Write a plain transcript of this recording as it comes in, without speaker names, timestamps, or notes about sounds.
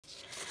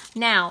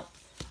Now,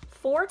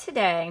 for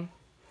today,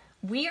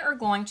 we are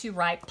going to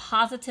write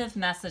positive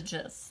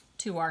messages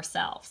to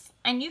ourselves.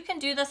 And you can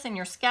do this in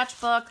your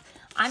sketchbook.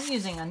 I'm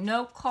using a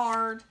note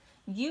card.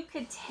 You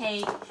could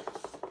take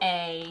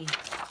a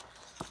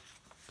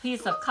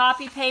piece of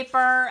copy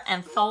paper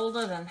and fold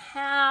it in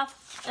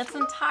half. It's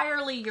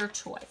entirely your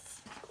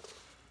choice.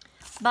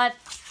 But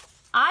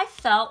I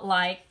felt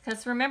like,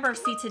 because remember,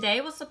 see,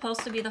 today was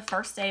supposed to be the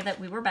first day that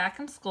we were back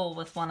in school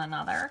with one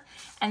another,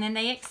 and then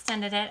they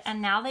extended it, and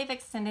now they've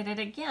extended it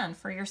again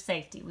for your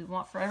safety. We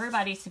want for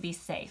everybody to be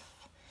safe.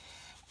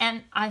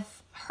 And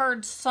I've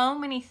heard so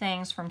many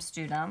things from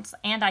students,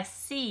 and I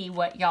see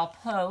what y'all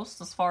post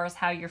as far as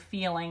how you're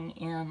feeling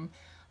in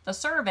the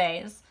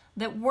surveys,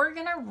 that we're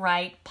going to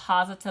write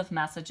positive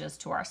messages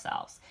to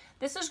ourselves.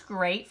 This is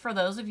great for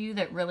those of you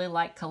that really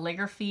like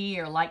calligraphy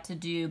or like to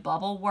do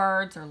bubble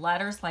words or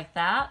letters like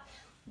that.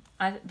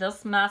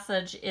 This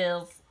message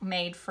is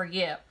made for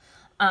you.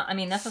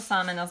 This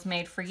assignment is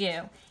made for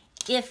you.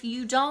 If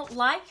you don't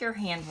like your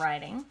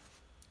handwriting,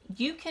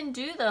 you can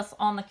do this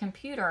on the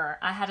computer.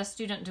 I had a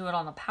student do it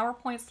on a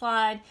PowerPoint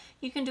slide.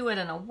 You can do it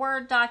in a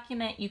Word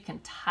document. You can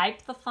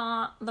type the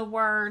font, the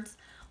words,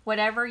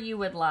 whatever you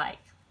would like,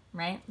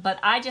 right? But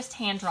I just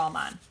hand draw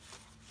mine.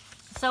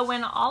 So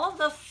when all of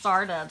this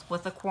started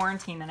with the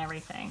quarantine and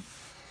everything,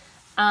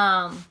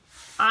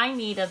 I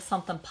needed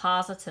something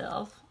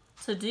positive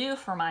to do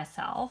for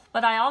myself,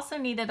 but I also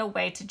needed a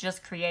way to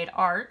just create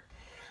art.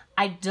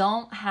 I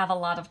don't have a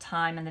lot of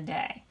time in the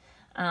day.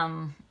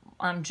 I'm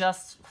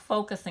just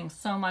focusing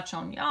so much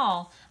on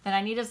y'all that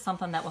I needed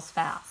something that was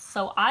fast.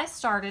 So I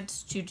started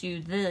to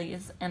do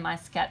these in my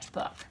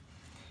sketchbook.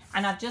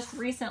 And I've just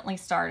recently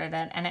started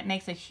it, and it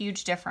makes a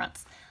huge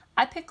difference.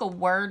 I pick a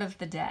word of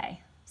the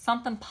day,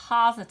 something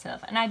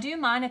positive. And I do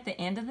mine at the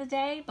end of the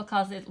day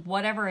because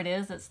whatever it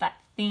is, it's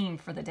that theme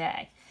for the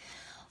day.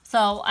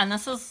 So, and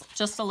this is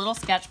just a little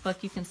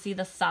sketchbook. You can see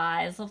the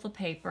size of the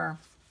paper.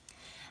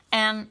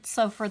 And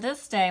so for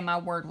this day, my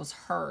word was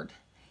heard.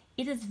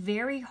 It is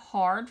very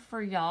hard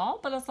for y'all,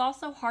 but it's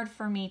also hard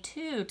for me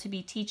too to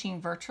be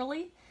teaching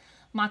virtually.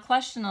 My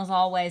question is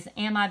always,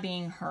 am I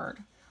being heard?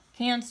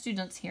 Can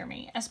students hear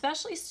me?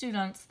 Especially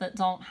students that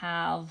don't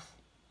have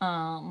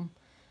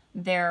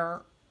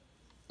their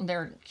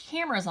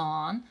cameras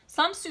on.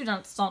 Some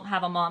students don't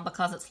have them on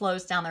because it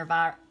slows down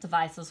their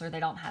devices or they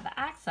don't have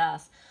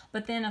access.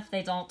 But then if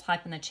they don't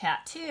type in the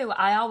chat too,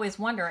 I always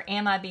wonder,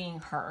 am I being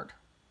heard?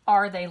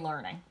 Are they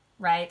learning,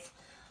 right?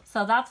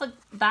 So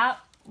that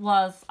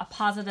was a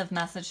positive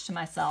message to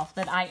myself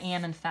that I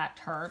am in fact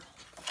heard.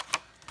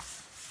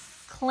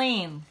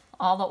 Clean,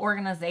 all the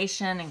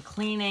organization and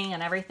cleaning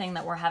and everything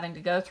that we're having to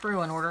go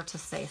through in order to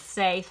stay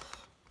safe,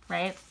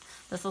 right?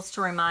 This is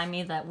to remind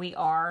me that we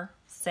are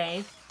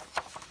safe.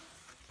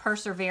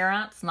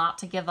 Perseverance, not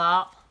to give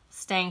up.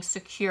 Staying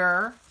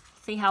secure.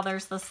 See how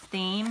there's this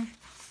theme?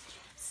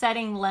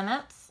 Setting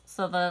limits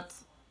so that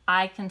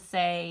I can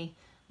say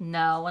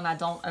no and I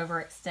don't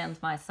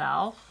overextend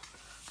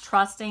myself.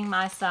 Trusting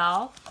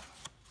myself.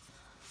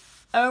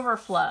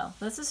 Overflow.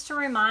 This is to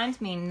remind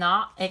me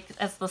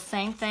it's the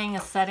same thing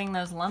as setting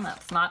those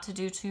limits, not to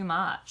do too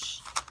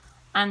much.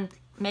 And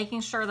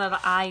making sure that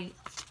I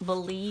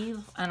believe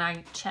and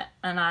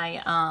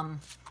I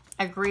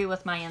agree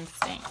with my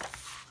instincts.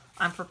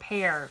 I'm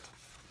prepared.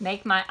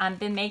 I've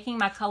been making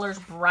my colors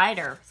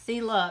brighter.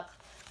 See, look.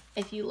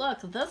 If you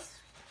look, this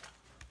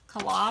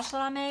collage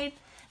that I made,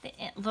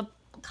 the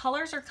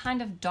colors are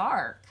kind of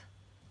dark,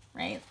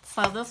 right?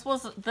 So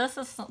this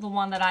is the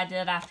one that I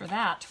did after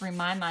that to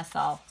remind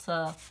myself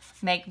to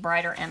make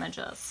brighter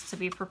images, to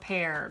be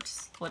prepared,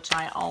 which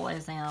I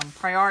always am.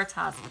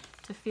 Prioritize,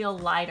 to feel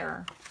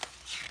lighter.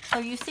 So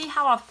you see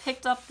how I've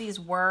picked up these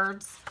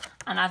words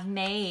and I've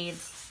made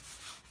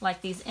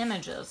like these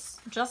images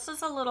just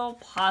as a little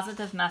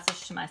positive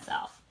message to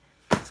myself.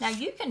 Now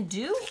you can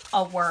do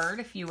a word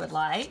if you would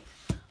like,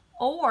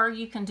 or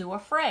you can do a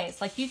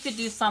phrase. Like you could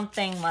do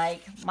something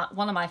like,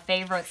 one of my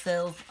favorites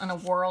is, in a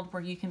world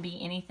where you can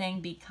be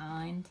anything, be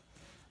kind.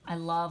 I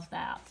love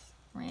that,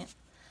 right?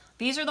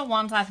 These are the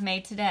ones I've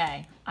made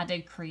today. I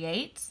did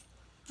create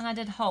and I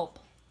did hope.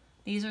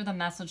 These are the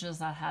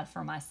messages I had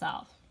for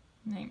myself,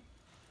 right?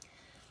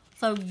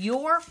 So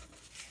your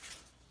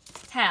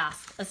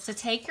task is to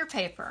take your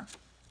paper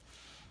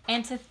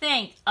and to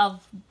think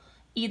of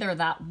either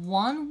that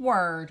one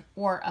word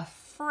or a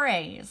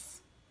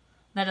phrase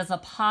that is a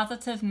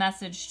positive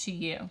message to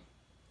you.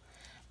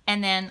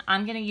 And then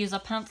I'm going to use a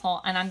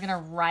pencil and I'm going to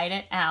write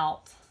it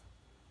out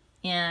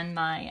in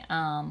my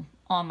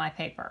on my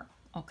paper,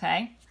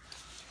 okay?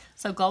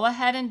 So go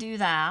ahead and do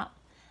that.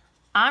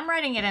 I'm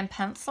writing it in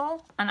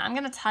pencil, and I'm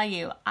going to tell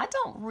you, I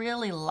don't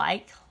really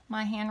like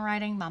my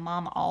handwriting. My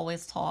mom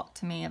always talked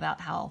to me about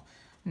how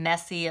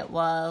messy it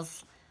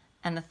was.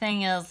 And the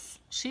thing is,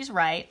 she's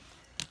right.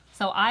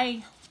 So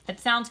it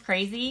sounds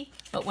crazy,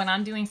 but when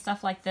I'm doing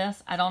stuff like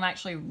this, I don't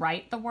actually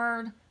write the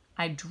word.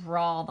 I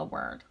draw the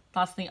word.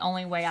 That's the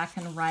only way I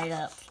can write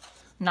it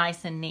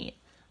nice and neat.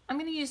 I'm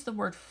going to use the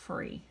word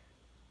free.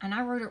 and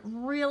I wrote it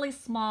really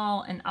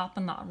small and up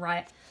in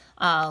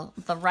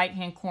the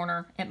right-hand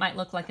corner. It might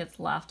look like it's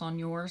left on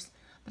yours,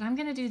 but I'm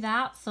going to do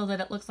that so that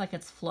it looks like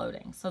it's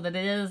floating, so that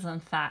it is, in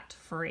fact,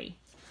 free.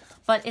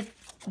 But if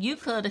you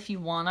could, if you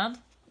wanted,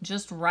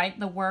 just write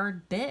the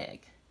word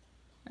big.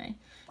 Okay?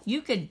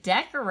 You could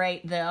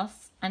decorate this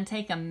and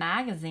take a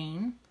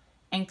magazine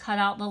and cut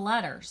out the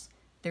letters.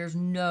 There's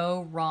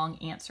no wrong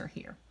answer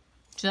here.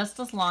 Just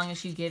as long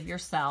as you give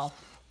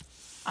yourself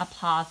a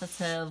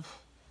positive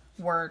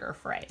word or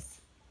phrase.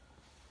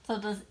 So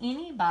does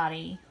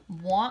anybody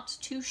want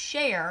to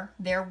share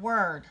their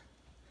word?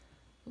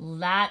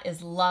 That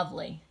is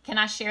lovely. Can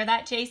I share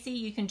that, JC?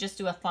 You can just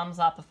do a thumbs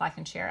up if I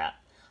can share it.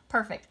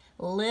 Perfect.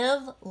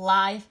 Live,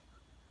 laugh,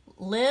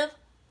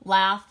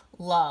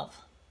 love.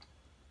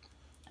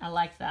 I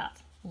like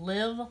that.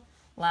 Live,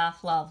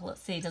 laugh, love.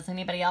 Let's see. Does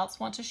anybody else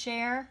want to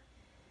share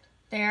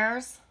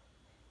theirs?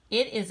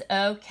 It is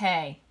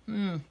okay.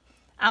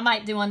 I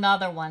might do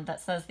another one that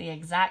says the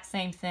exact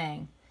same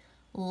thing.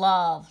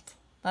 Loved.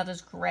 That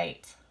is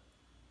great.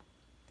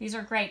 These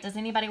are great. Does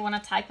anybody want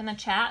to type in the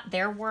chat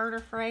their word or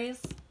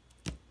phrase?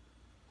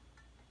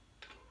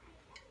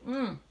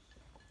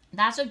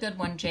 That's a good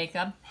one,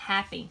 Jacob.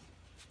 Happy.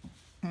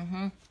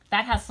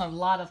 That has a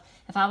lot of,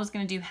 if I was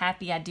going to do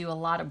happy, I'd do a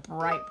lot of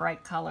bright,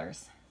 bright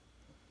colors.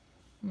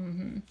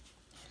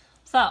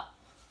 So,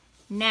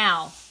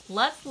 now,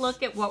 let's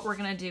look at what we're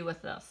going to do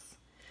with this.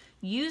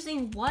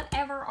 Using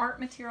whatever art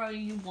material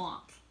you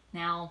want.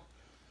 Now,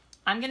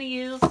 I'm going to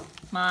use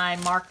my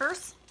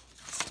markers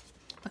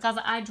because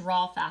I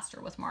draw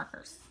faster with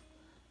markers.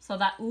 So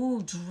that,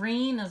 ooh,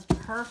 dream is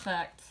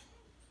perfect.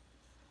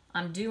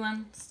 I'm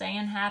doing,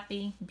 staying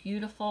happy,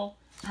 beautiful.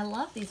 I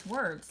love these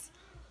words.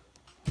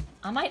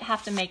 I might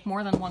have to make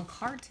more than one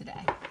card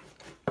today.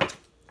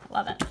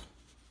 Love it.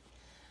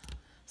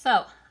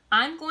 So,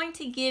 I'm going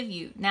to give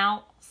you,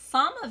 now,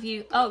 some of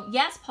you, oh,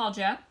 yes, Paul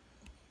Joe.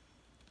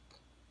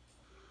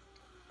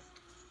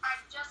 I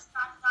just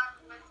got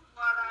done with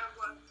what I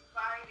was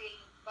writing,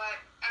 but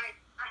I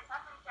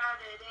haven't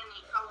added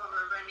any color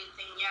or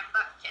anything yet,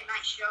 but can I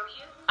show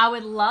you? I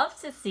would love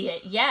to see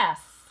it, yes.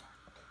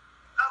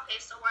 Okay,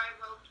 so I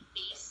wrote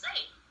be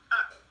safe. A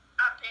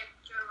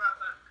picture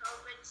of a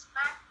COVID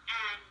spec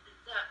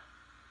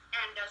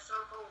and a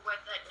circle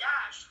with a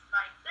dash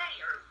right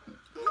there.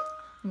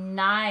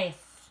 Nice.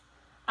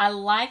 I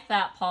like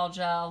that, Paul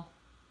Joe.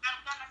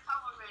 I'm gonna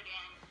color it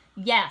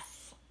in.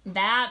 Yes,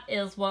 that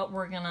is what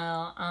we're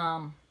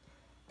gonna,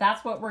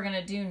 that's what we're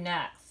gonna do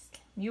next.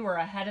 You are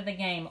ahead of the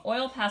game.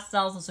 Oil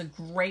pastels is a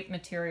great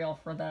material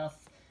for this,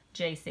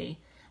 JC.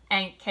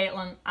 And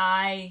Caitlin,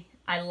 I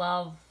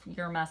love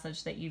your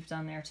message that you've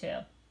done there too.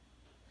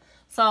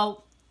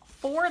 So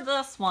for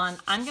this one,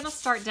 I'm gonna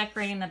start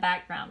decorating the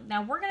background.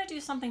 Now we're gonna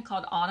do something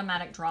called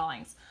automatic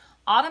drawings.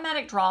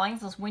 Automatic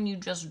drawings is when you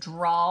just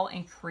draw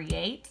and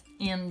create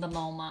in the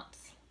moment.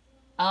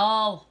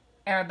 Oh,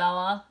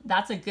 Arabella,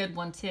 that's a good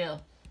one too.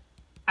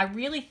 I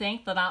really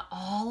think that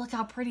oh, look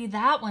how pretty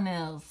that one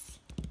is.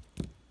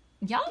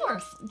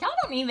 Y'all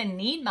don't even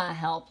need my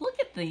help. Look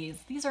at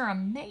these. These are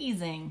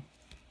amazing.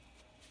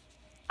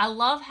 I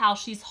love how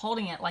she's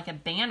holding it like a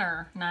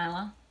banner,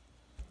 Nyla.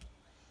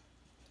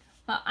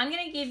 But I'm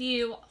going to give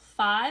you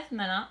 5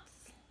 minutes.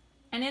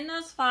 And in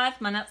those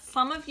 5 minutes,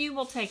 some of you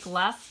will take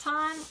less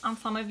time and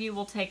some of you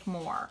will take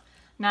more.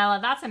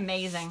 Nyla, that's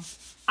amazing.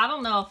 I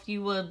don't know if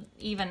you would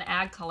even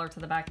add color to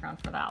the background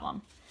for that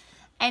one.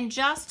 And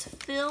just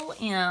fill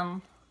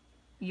in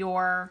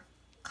your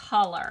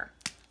color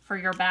for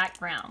your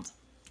background.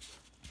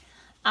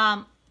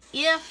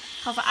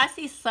 Because I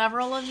see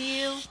several of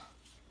you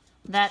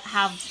that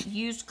have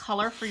used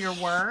color for your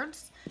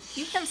words,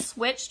 you can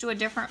switch to a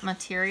different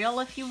material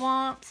if you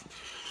want.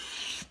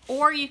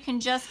 Or you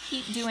can just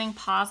keep doing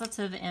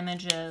positive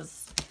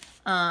images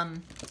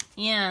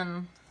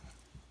in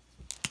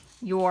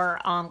your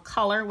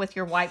color with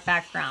your white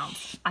background.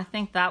 I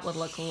think that would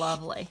look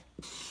lovely.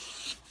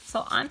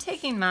 So I'm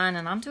taking mine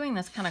and I'm doing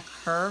this kind of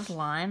curved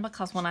line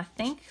because when I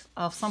think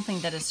of something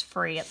that is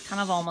free, it's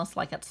kind of almost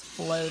like it's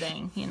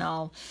floating, you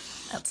know,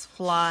 it's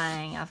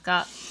flying. I've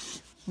got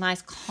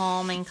nice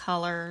calming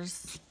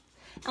colors.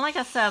 And like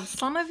I said,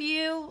 some of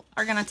you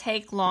are going to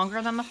take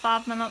longer than the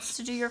 5 minutes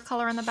to do your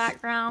color in the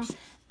background,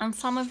 and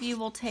some of you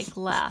will take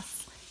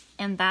less.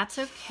 And that's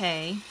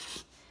okay.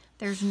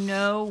 There's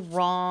no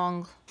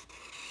wrong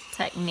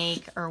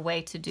technique or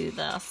way to do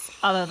this,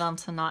 other than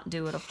to not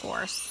do it, of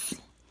course.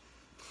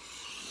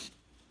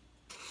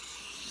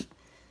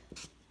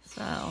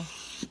 So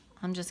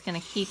I'm just going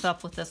to keep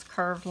up with this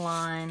curved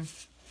line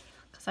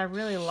because I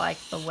really like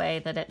the way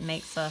that it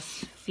makes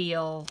us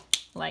feel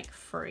like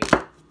free.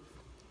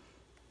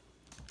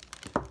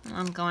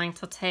 I'm going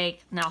to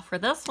take, now for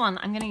this one,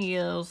 I'm going to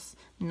use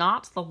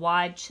not the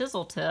wide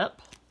chisel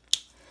tip.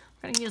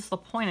 I'm going to use the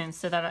pointing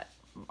so that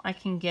I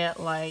can get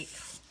like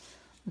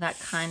that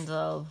kind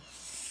of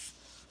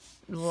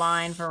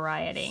line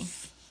variety.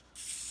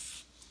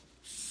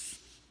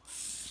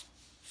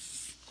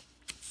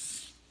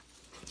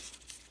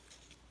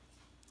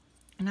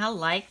 And I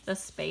like the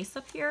space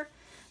up here.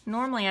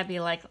 Normally I'd be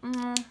like,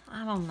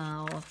 I don't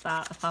know if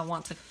I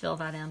want to fill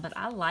that in, but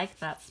I like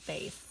that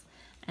space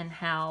and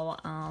how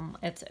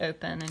it's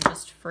open and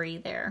just free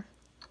there.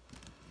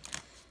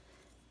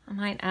 I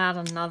might add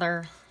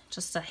another,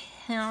 just a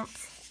hint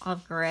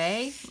of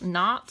gray,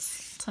 not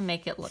to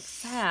make it look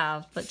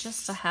sad, but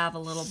just to have a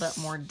little bit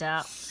more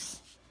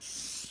depth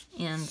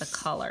in the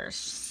colors,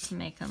 just to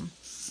make them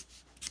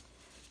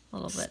a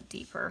little bit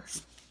deeper.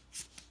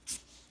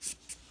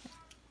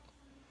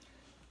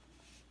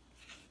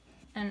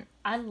 And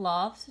I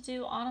love to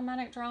do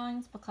automatic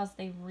drawings because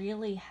they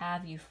really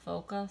have you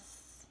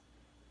focus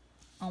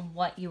on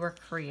what you were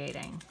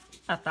creating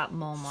at that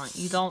moment.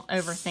 You don't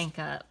overthink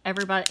it.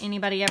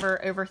 Anybody ever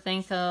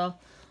overthink a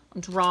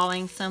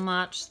drawing so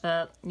much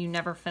that you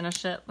never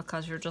finish it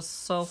because you're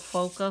just so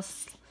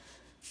focused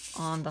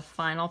on the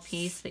final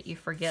piece that you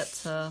forget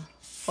to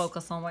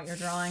focus on what you're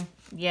drawing?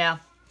 Yeah,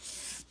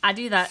 I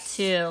do that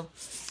too.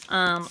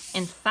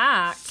 In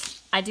fact,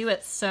 I do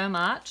it so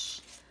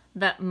much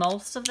that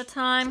most of the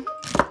time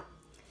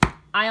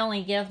I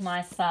only give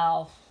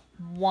myself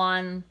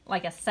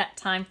like a set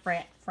time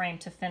frame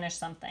to finish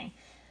something.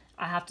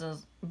 I have to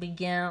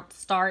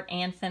start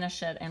and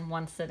finish it in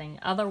one sitting.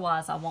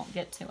 Otherwise, I won't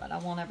get to it. I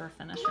won't ever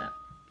finish it.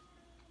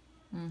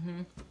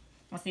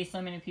 I see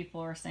so many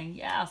people are saying,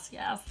 yes,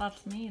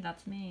 that's me,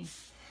 that's me.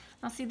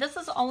 Now see, this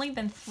has only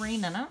been 3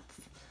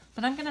 minutes,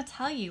 but I'm going to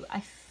tell you, I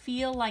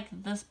feel like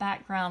this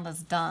background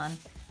is done.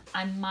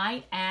 I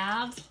might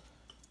add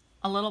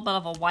a little bit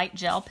of a white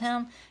gel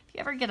pen. If you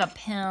ever get a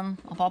pen,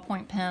 a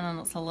ballpoint pen, and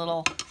it's a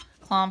little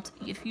clumped,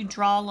 if you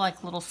draw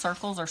like little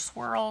circles or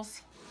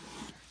swirls,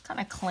 kind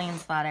of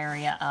cleans that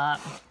area up.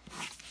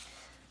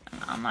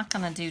 And I'm not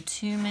going to do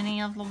too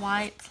many of the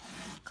white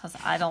because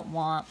I don't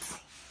want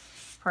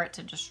for it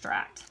to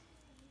distract.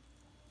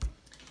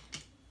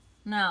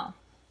 Now,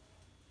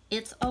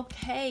 it's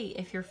okay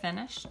if you're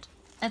finished.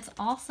 It's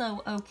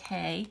also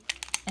okay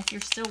if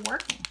you're still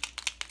working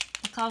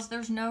because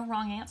there's no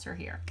wrong answer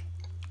here.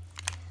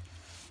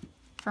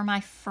 For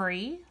my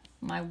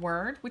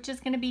word, which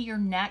is going to be your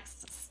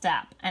next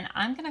step, and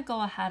I'm going to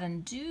go ahead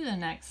and do the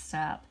next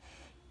step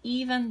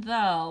even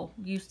though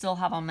you still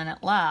have a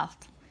minute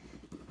left.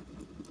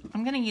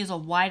 I'm going to use a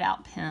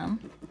whiteout pen.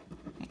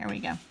 Here we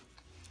go.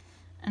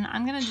 And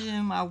I'm going to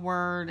do my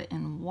word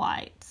in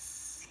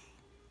whites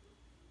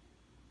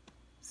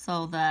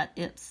so that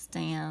it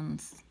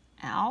stands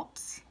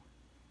out.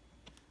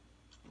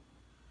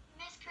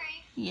 Miss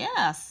Crave?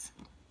 Yes.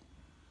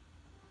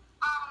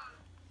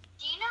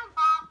 Do you know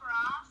Bob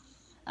Ross?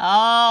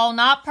 Oh,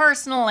 not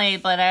personally,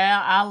 but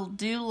I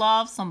do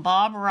love some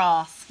Bob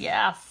Ross.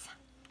 Yes.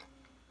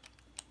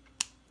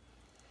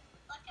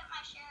 Look at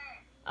my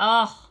shirt.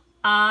 Oh,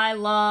 I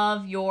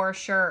love your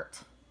shirt.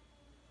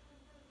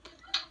 Can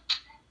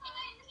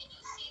you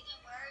see the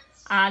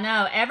words? I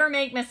know. Ever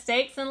make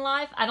mistakes in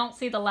life? I don't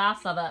see the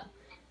last of it.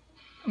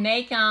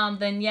 Make them,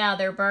 then yeah,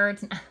 they're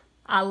birds.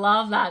 I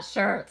love that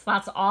shirt.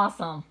 That's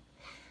awesome.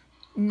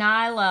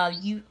 Nyla,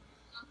 you.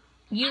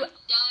 I'm done.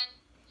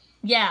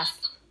 Yes.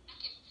 Black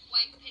and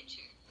white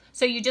picture.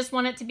 So you just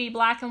want it to be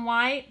black and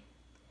white?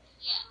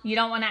 Yeah. You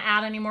don't want to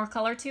add any more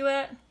color to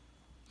it?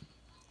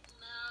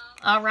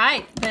 No. All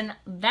right. Then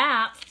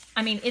that,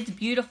 I mean, it's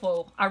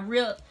beautiful.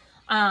 You're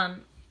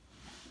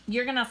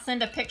going to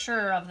send a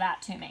picture of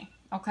that to me.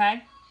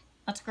 Okay?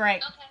 That's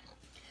great. Okay.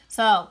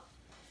 So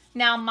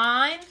now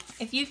mine,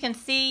 if you can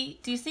see,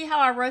 do you see how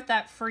I wrote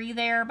that free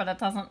there, but it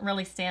doesn't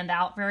really stand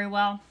out very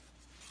well?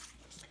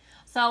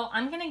 So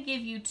I'm going to give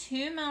you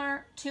 2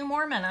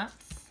 more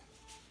minutes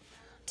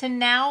to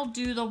now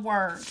do the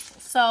words.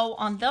 So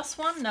on this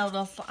one,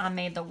 notice I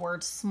made the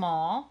word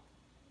small,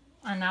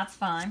 and that's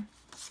fine.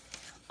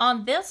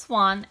 On this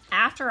one,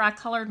 after I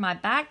colored my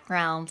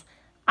background,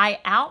 I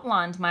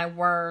outlined my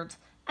words,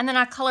 and then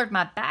I colored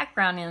my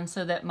background in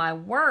so that my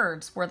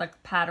words were the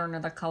pattern or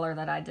the color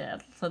that I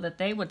did, so that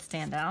they would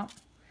stand out.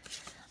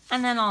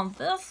 And then on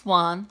this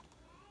one,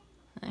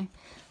 okay,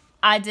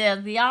 I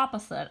did the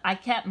opposite. I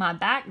kept my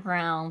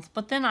backgrounds,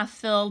 but then I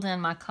filled in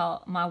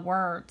my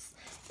words.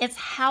 It's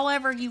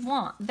however you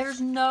want.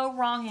 There's no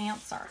wrong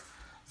answer.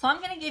 So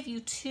I'm going to give you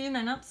 2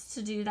 minutes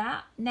to do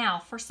that. Now,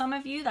 for some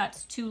of you,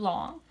 that's too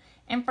long.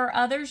 And for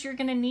others, you're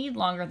going to need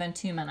longer than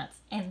 2 minutes.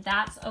 And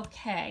that's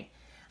okay.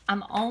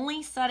 I'm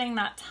only setting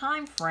that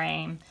time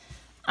frame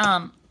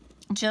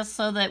just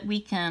so that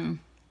we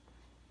can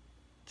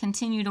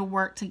continue to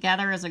work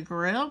together as a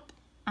group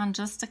and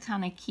just to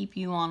kind of keep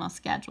you on a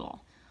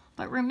schedule.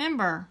 But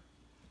remember,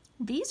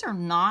 these are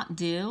not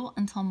due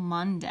until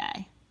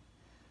Monday.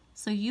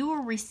 So you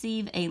will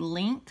receive a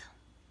link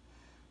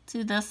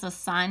to this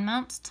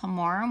assignment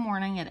tomorrow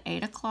morning at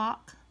 8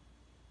 o'clock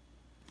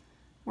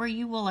where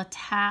you will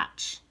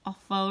attach a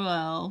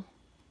photo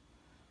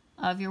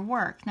of your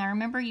work. Now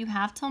remember, you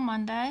have till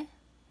Monday.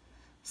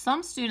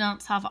 Some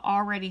students have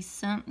already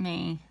sent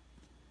me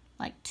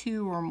like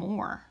 2 or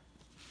more.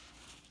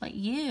 But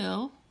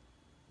you,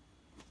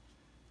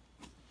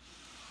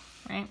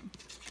 right?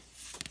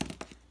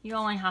 You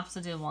only have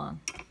to do 1.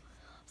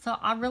 So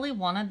I really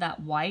wanted that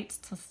white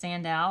to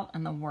stand out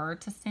and the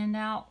word to stand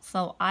out.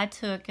 So I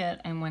took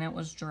it, and when it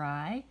was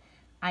dry,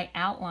 I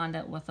outlined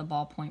it with a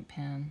ballpoint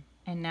pen.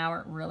 And now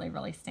it really,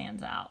 really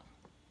stands out.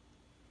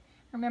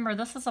 Remember,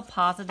 this is a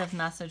positive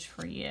message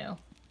for you.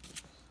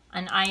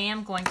 And I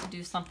am going to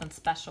do something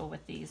special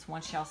with these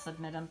once y'all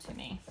submit them to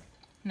me.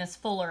 Miss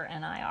Fuller,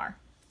 NIR.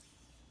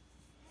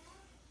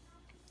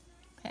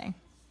 Okay.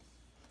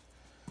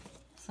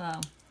 So,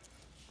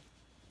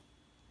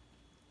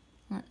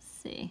 let's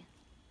see.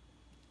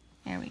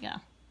 There we go.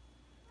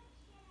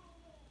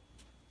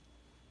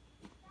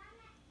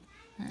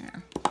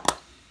 There.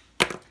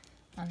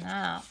 And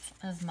that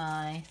is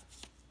my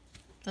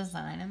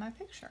design and my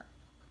picture.